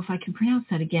 I don't know if I can pronounce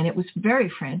that again. It was very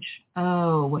French.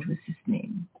 Oh, what was his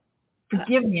name?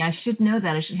 Forgive me. I should know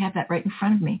that. I should have that right in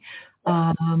front of me.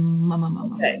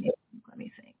 Okay. Let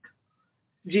me think.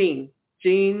 Jeanne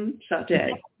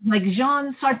Sarté. Like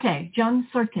Jean Sarté. John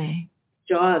Sarté.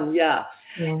 John, yeah.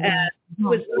 And it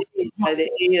was written by the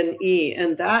A&E,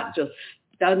 and that just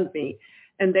stunned me.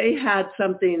 And they had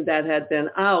something that had been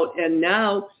out, and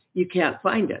now you can't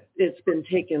find it. It's been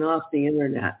taken off the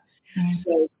internet.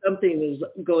 So something is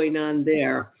going on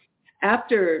there.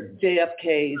 After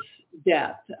JFK's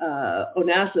death,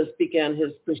 Onassis began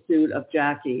his pursuit of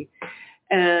Jackie.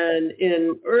 And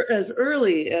as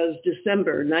early as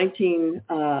December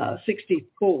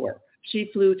 1964,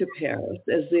 she flew to Paris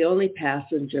as the only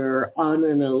passenger on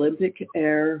an Olympic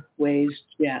Airways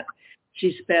jet.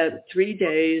 She spent 3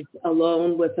 days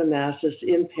alone with Onassis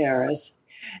in Paris,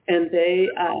 and they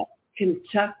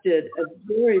conducted a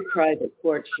very private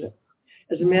courtship.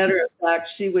 As a matter of fact,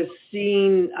 she was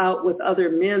seen out with other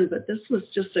men, but this was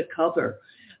just a cover.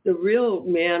 The real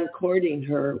man courting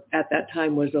her at that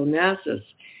time was Onassis.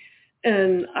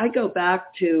 And I go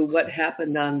back to what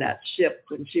happened on that ship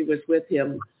when she was with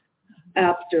him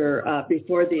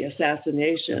before the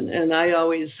assassination. And I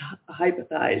always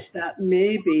hypothesized that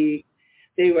maybe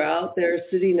they were out there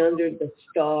sitting under the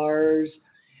stars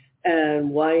and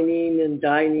whining and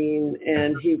dining.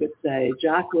 And he would say,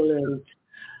 Jacqueline,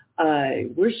 I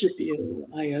worship you.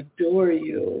 I adore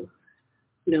you.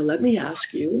 Now, let me ask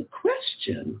you a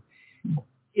question.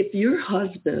 If your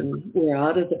husband were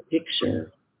out of the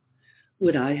picture,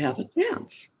 would I have a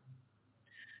chance?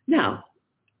 Now,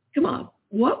 come on.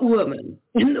 What woman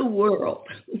in the world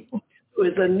who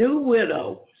is a new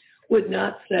widow would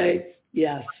not say,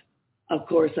 yes, of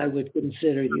course I would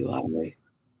consider you, Audrey?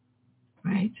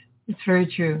 Right. It's very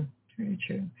true. Very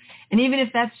true. And even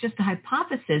if that's just a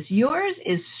hypothesis, yours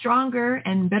is stronger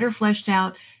and better fleshed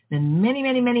out than many,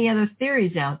 many, many other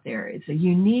theories out there. It's a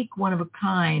unique,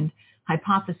 one-of-a-kind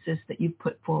hypothesis that you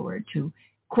put forward to,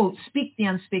 quote, speak the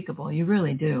unspeakable. You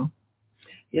really do.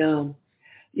 Yeah.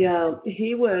 Yeah.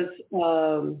 He was,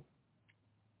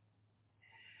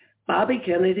 Bobby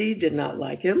Kennedy did not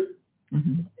like him.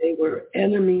 Mm-hmm. They were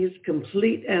enemies,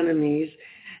 complete enemies,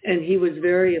 and he was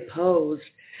very opposed.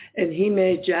 And he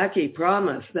made Jackie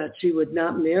promise that she would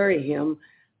not marry him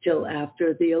till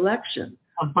after the election.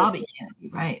 Of Bobby Kennedy,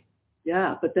 right.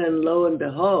 Yeah, but then lo and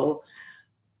behold,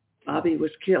 Bobby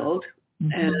was killed.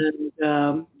 Mm-hmm.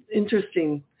 And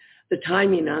interesting, the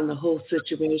timing on the whole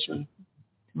situation.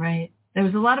 Right. There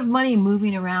was a lot of money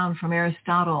moving around from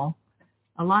Aristotle,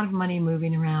 a lot of money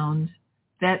moving around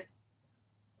that,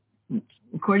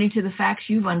 according to the facts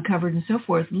you've uncovered and so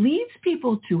forth, leads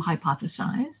people to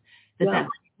hypothesize that that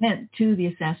meant to the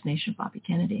assassination of Bobby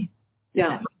Kennedy.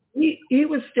 Yeah. He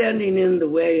was standing in the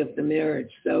way of the marriage,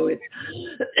 so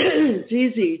it's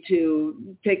easy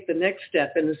to take the next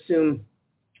step and assume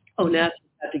Onassis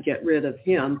had to get rid of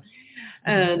him.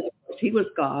 And he was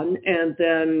gone, and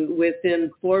then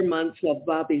within 4 months of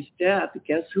Bobby's death,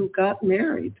 guess who got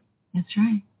married? That's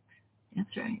right.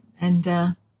 That's right. And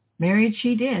married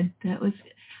she did. That was.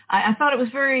 I thought it was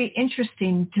very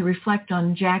interesting to reflect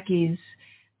on Jackie's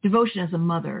devotion as a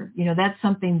mother. You know, that's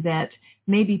something that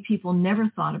maybe people never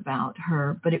thought about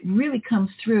her, but it really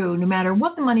comes through no matter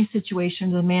what the money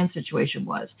situation, the man situation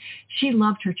was. She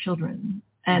loved her children,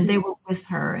 and they were with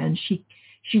her, and she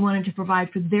wanted to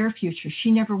provide for their future. She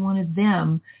never wanted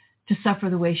them to suffer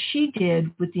the way she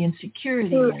did with the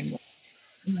insecurity. And,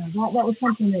 you know, that was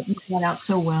something that you got out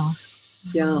so well.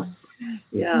 Yeah.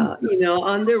 Yeah. You know,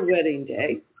 on their wedding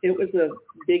day, it was a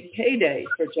big payday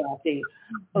for Jackie.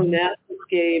 Onassis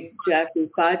gave Jackie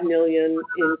 $5 million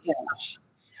in cash.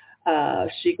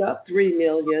 She got $3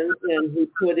 million, and he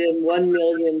put in $1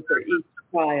 million for each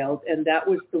child, and that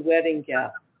was the wedding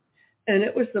gift. And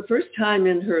it was the first time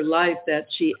in her life that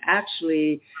she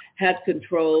actually had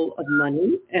control of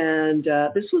money, and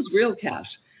this was real cash.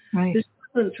 Right. This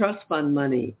wasn't trust fund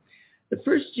money. The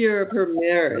first year of her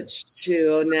marriage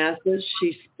to Onassis,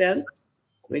 she spent,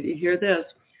 wait, you hear this,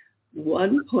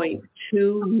 $1.2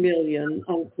 million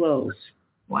on clothes.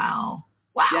 Wow.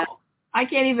 Wow. Yeah. I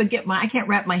can't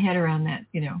wrap my head around that,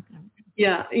 you know.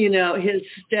 Yeah, you know, his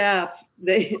staff,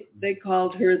 they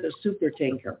called her the super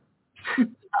tanker.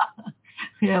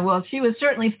 Yeah, well, she was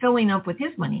certainly filling up with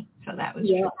his money, so that was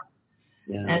true.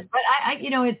 Yeah. But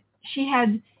she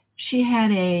had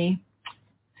a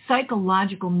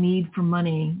psychological need for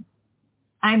money.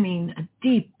 I mean, a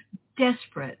deep,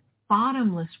 desperate,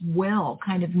 bottomless well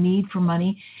kind of need for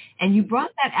money. And you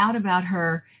brought that out about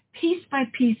her piece by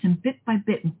piece and bit by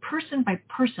bit and person by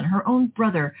person, her own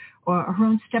brother or her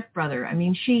own stepbrother. I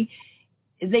mean,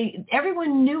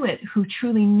 everyone knew it who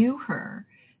truly knew her,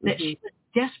 that she was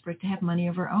desperate to have money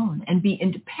of her own and be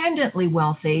independently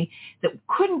wealthy that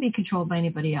couldn't be controlled by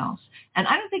anybody else. And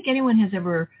I don't think anyone has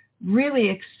ever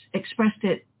really expressed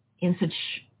it in such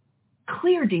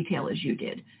clear detail as you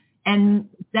did. And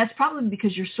that's probably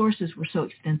because your sources were so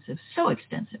extensive.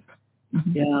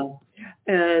 Mm-hmm. Yeah.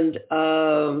 And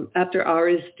after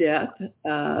Ari's death,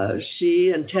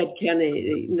 she and Ted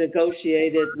Kennedy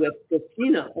negotiated with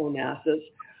Christina Onassis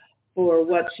for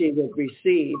what she would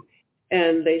receive.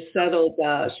 And they settled,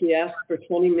 she asked for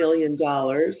 $20 million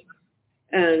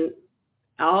and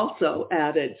also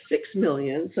added $6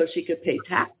 million so she could pay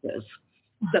taxes.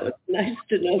 So it's nice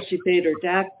to know she paid her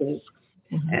taxes.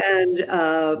 Mm-hmm.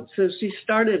 And so she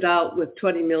started out with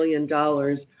 $20 million.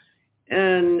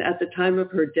 And at the time of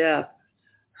her death,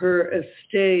 her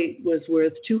estate was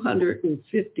worth $250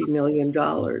 million.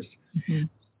 Mm-hmm.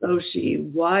 So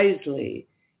she wisely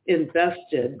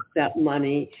invested that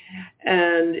money,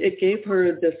 and it gave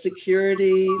her the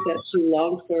security that she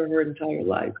longed for her entire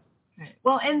life. Right.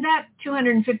 Well, and that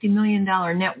 $250 million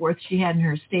net worth she had in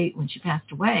her estate when she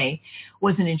passed away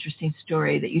was an interesting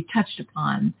story that you touched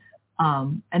upon,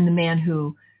 and the man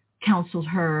who counseled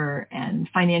her and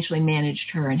financially managed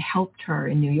her and helped her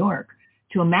in New York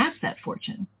to amass that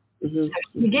fortune. Mm-hmm.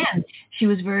 So again, she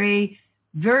was very,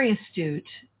 very astute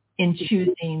in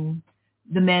choosing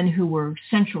the men who were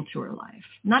central to her life,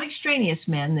 not extraneous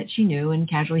men that she knew and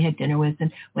casually had dinner with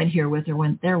and went here with or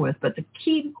went there with, but the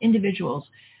key individuals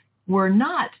were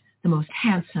not the most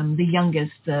handsome, the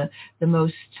youngest, the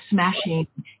most smashing,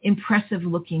 impressive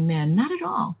looking men. Not at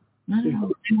all. Not at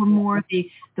all. They were more, the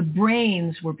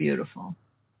brains were beautiful.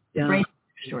 The brains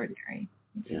were extraordinary.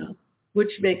 Yeah.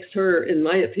 Which makes her, in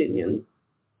my opinion,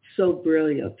 so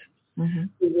brilliant. Mm-hmm.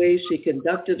 The way she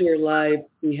conducted her life,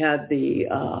 we had the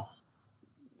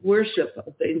worship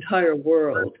of the entire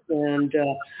world. And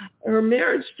her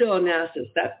marriage to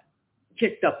Onassis, that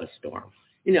kicked up a storm.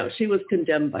 You know, she was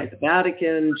condemned by the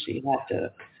Vatican. She had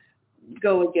to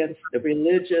go against the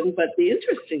religion. But the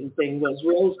interesting thing was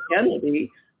Rose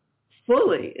Kennedy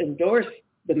fully endorsed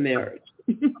the marriage.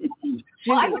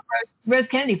 Well, I think Rose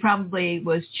Kennedy probably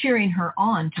was cheering her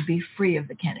on to be free of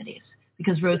the Kennedys,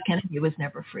 because Rose Kennedy was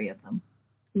never free of them.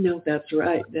 No, that's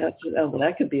right.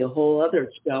 That could be a whole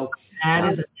other show.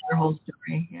 That is another whole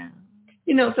story, yeah.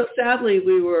 You know, so sadly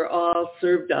we were all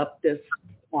served up this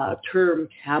term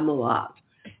Camelot.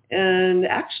 And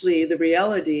actually, the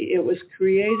reality, it was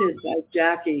created by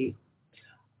Jackie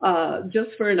just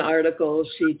for an article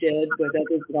she did with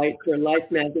other.They for Life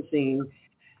magazine.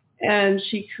 And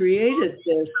she created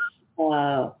this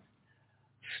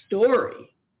story.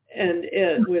 And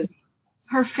it was...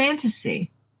 her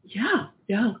fantasy. Yeah.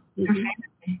 Her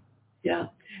fantasy. Yeah.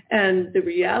 And the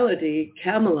reality,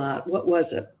 Camelot, what was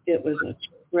it? It was a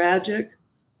tragic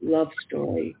love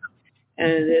story.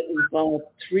 And it involved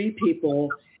three people.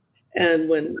 And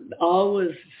when all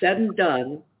was said and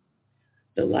done,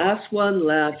 the last one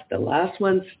left, the last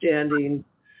one standing,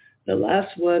 the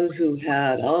last one who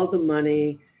had all the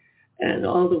money and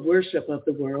all the worship of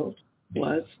the world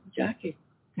was Jackie.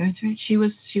 That's right. She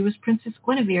was Princess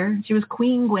Guinevere. She was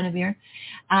Queen Guinevere.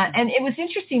 And it was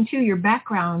interesting, too, your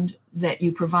background that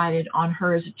you provided on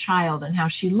her as a child and how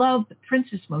she loved the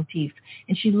princess motif.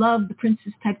 And she loved the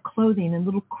princess-type clothing and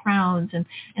little crowns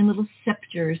and little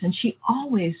scepters. And she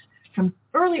always, from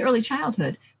early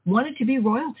childhood, wanted to be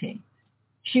royalty.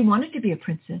 She wanted to be a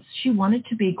princess. She wanted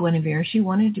to be Guinevere. She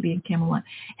wanted to be in Camelot.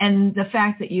 And the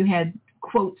fact that you had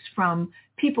quotes from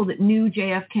people that knew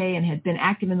JFK and had been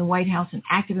active in the White House and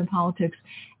active in politics,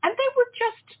 and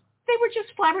they were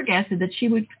just flabbergasted that she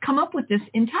would come up with this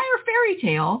entire fairy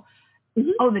tale.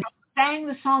 Mm-hmm. Oh, that he sang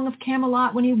the song of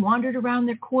Camelot when he wandered around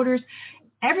their quarters.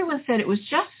 Everyone said it was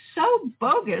just so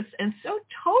bogus and so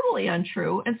totally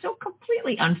untrue and so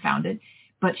completely unfounded.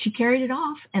 But she carried it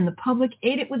off, and the public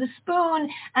ate it with a spoon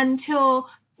until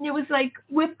it was like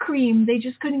whipped cream. They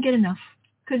just couldn't get enough.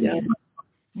 Couldn't get enough.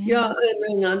 Yeah,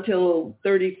 and then until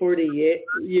 30, 40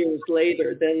 years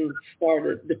later, then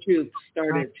the truth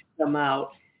started to come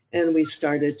out, and we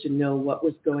started to know what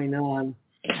was going on.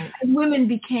 And women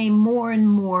became more and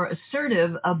more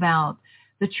assertive about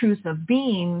the truth of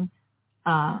being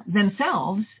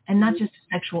themselves and not just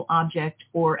a sexual object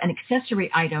or an accessory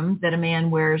item that a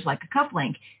man wears like a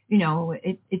cufflink. You know,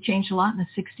 it changed a lot in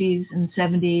the 60s and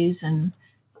 70s and,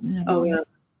 you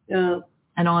know,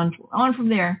 and on from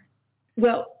there.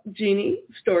 Well, Jeannie,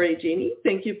 Story Genie,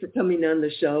 thank you for coming on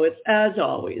the show. It's, as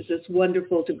always, it's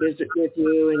wonderful to visit with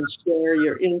you and share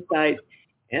your insight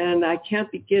And I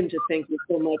can't begin to thank you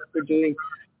so much for doing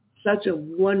such a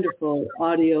wonderful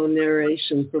audio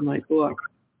narration for my book.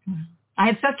 I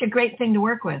had such a great thing to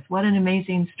work with. What an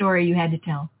amazing story you had to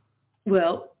tell.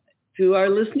 Well, to our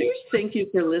listeners, thank you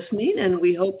for listening, and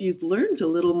we hope you've learned a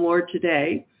little more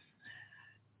today.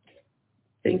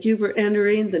 Thank you for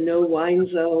entering the No Whine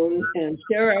Zone and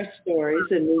share our stories.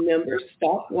 And remember,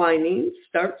 stop whining,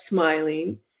 start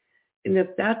smiling. And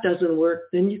if that doesn't work,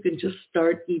 then you can just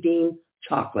start eating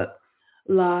chocolate.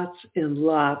 Lots and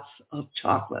lots of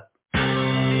chocolate.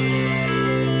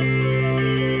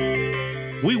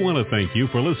 We want to thank you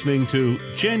for listening to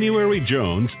January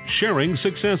Jones Sharing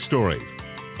Success Stories.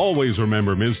 Always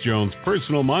remember Ms. Jones'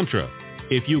 personal mantra,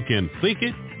 if you can think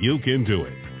it, you can do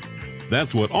it.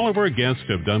 That's what all of our guests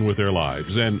have done with their lives,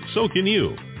 and so can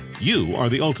you. You are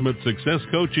the ultimate success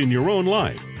coach in your own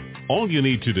life. All you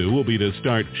need to do will be to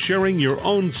start sharing your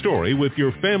own story with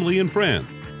your family and friends.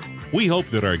 We hope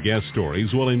that our guest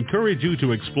stories will encourage you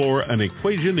to explore an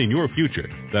equation in your future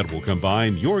that will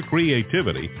combine your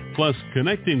creativity plus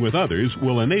connecting with others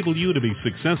will enable you to be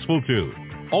successful too.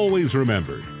 Always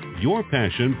remember, your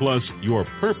passion plus your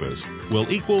purpose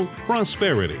will equal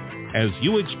prosperity as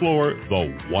you explore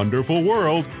the wonderful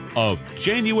world of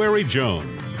January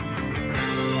Jones.